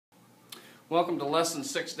Welcome to lesson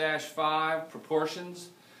 6-5, proportions.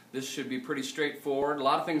 This should be pretty straightforward. A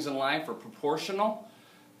lot of things in life are proportional.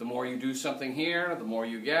 The more you do something here, the more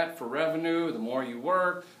you get for revenue, the more you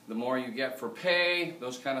work, the more you get for pay,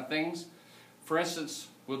 those kind of things. For instance,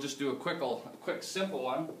 we'll just do a quick simple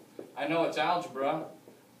one. I know it's algebra,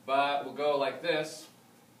 but we'll go like this.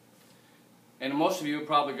 And most of you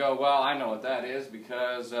probably go, well, I know what that is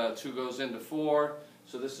because 2 goes into 4,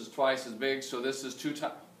 so this is twice as big, so this is 2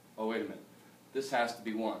 times. Oh, wait a minute. This has to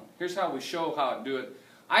be 1. Here's how we show how to do it.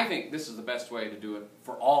 I think this is the best way to do it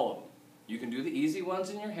for all of them. You can do the easy ones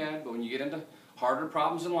in your head, but when you get into harder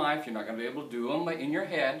problems in life, you're not going to be able to do them in your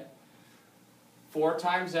head. 4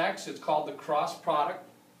 times x, it's called the cross product.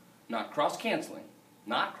 Not cross-canceling.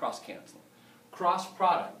 Not cross-canceling. Cross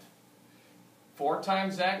product. 4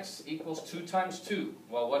 times x equals 2 times 2.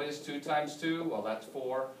 Well, what is 2 times 2? Well, that's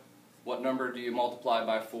 4. What number do you multiply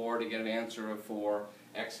by 4 to get an answer of 4?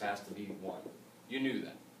 X has to be 1. You knew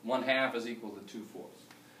that. 1/2 is equal to 2/4.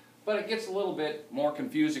 But it gets a little bit more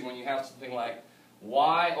confusing when you have something like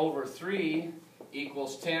y over 3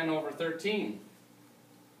 equals 10 over 13.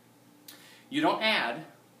 You don't add.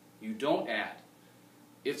 You don't add.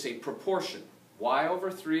 It's a proportion. Y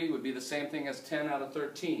over 3 would be the same thing as 10 out of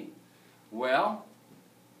 13. Well,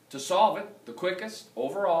 to solve it, the quickest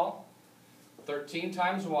overall, 13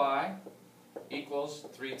 times y equals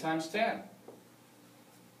 3 times 10.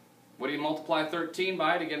 What do you multiply 13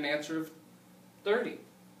 by to get an answer of 30?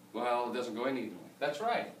 Well, it doesn't go in evenly. That's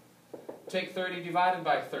right. Take 30 divided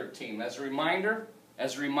by 13. As a reminder,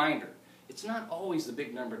 it's not always the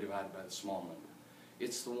big number divided by the small number.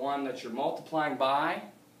 It's the one that you're multiplying by.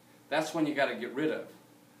 That's when you got to get rid of.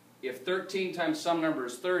 If 13 times some number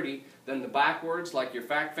is 30, then the backwards, like your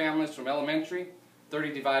fact families from elementary,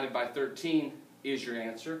 30 divided by 13 is your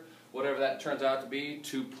answer. Whatever that turns out to be,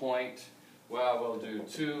 2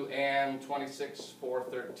 and 26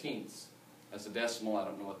 4/13. That's a decimal, I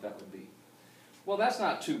don't know what that would be. Well, that's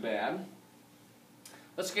not too bad.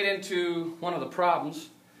 Let's get into one of the problems,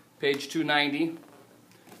 page 290.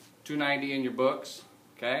 290 in your books,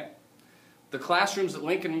 okay? The classrooms at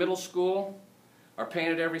Lincoln Middle School are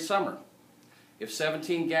painted every summer. If 7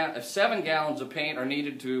 gallons of paint are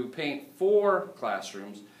needed to paint 4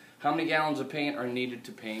 classrooms, how many gallons of paint are needed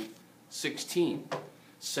to paint 16?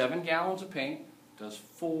 7 gallons of paint does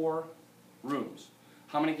 4 rooms.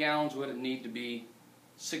 How many gallons would it need to be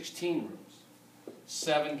 16 rooms?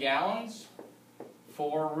 7 gallons,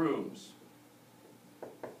 4 rooms.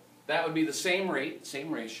 That would be the same rate,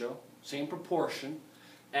 same ratio, same proportion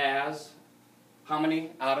as how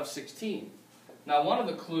many out of 16? Now, one of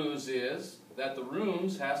the clues is that the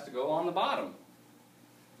rooms has to go on the bottom.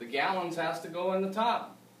 The gallons has to go in the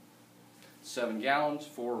top. 7 gallons,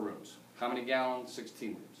 4 rooms. How many gallons?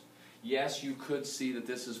 16 rooms. Yes, you could see that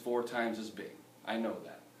this is 4 times as big. I know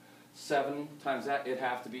that. 7 times that, it'd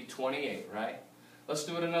have to be 28, right? Let's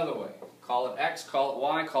do it another way. Call it X, call it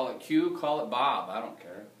Y, call it Q, call it Bob. I don't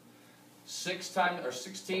care.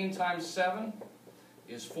 16 times 7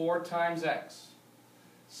 is 4 times X.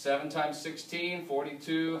 7 times 16,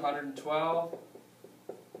 42, 112.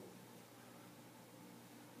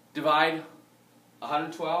 Divide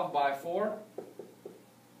 112 by 4,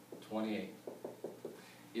 28.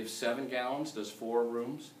 If 7 gallons does 4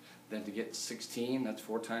 rooms, then to get 16, that's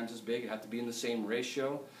 4 times as big. It has to be in the same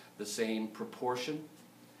ratio, the same proportion.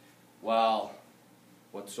 Well,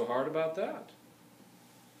 what's so hard about that?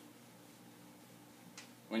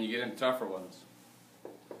 When you get into tougher ones.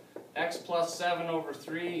 X plus 7 over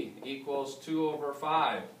 3 equals 2 over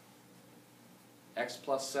 5. X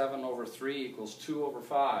plus 7 over 3 equals 2 over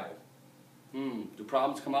 5. Do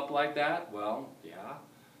problems come up like that? Well, yeah.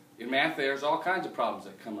 In math, there's all kinds of problems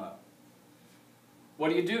that come up. What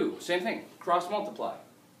do? Same thing, cross multiply.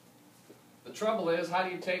 The trouble is, how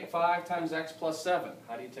do you take 5 times x plus 7?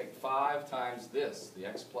 How do you take 5 times this, the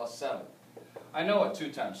x plus 7? I know what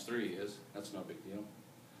 2 times 3 is. That's no big deal.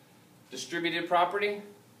 Distributive property,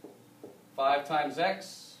 5 times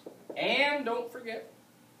x, and don't forget,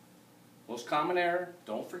 most common error,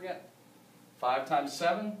 don't forget, 5 times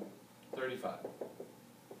 7, 35,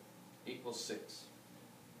 equals 6.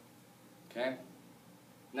 Okay?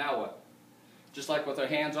 Now what? Just like with our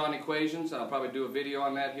hands-on equations, and I'll probably do a video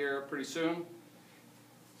on that here pretty soon.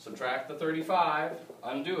 Subtract the 35,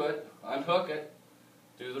 undo it, unhook it,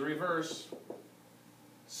 do the reverse.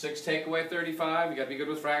 6 take away 35, you got to be good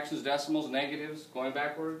with fractions, decimals, negatives, going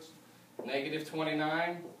backwards. Negative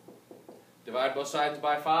 29, divide both sides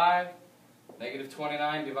by 5. Negative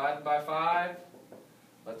 29 divided by 5.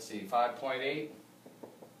 Let's see, 5.8.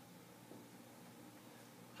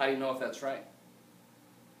 How do you know if that's right?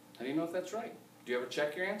 How do you know if that's right? Do you ever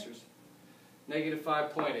check your answers? negative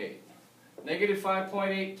 5.8. Negative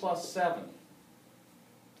 5.8 plus 7.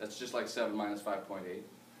 That's just like 7 minus 5.8.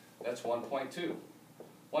 That's 1.2.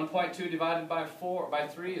 1.2 divided by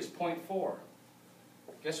 3 is 0.4.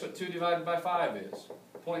 Guess what 2 divided by 5 is?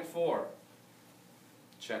 0.4.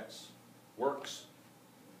 Checks. Works.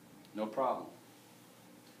 No problem.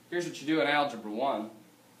 Here's what you do in Algebra 1.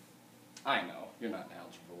 I know, you're not in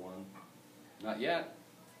Algebra 1. Not yet.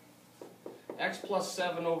 X plus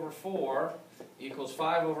 7 over 4 equals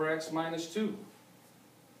 5 over x minus 2. You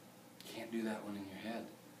can't do that one in your head.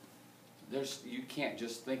 You can't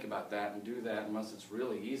just think about that and do that unless it's a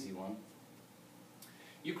really easy one.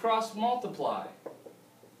 You cross multiply.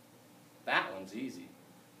 That one's easy.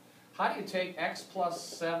 How do you take x plus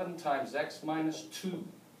 7 times x minus 2?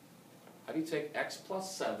 How do you take x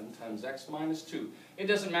plus 7 times x minus 2? It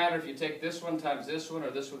doesn't matter if you take this one times this one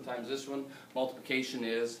or this one times this one. Multiplication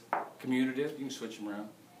is commutative. You can switch them around.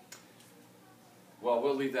 Well,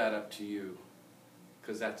 we'll leave that up to you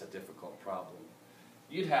because that's a difficult problem.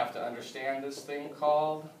 You'd have to understand this thing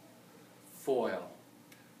called FOIL.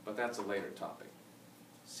 But that's a later topic.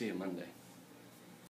 See you Monday.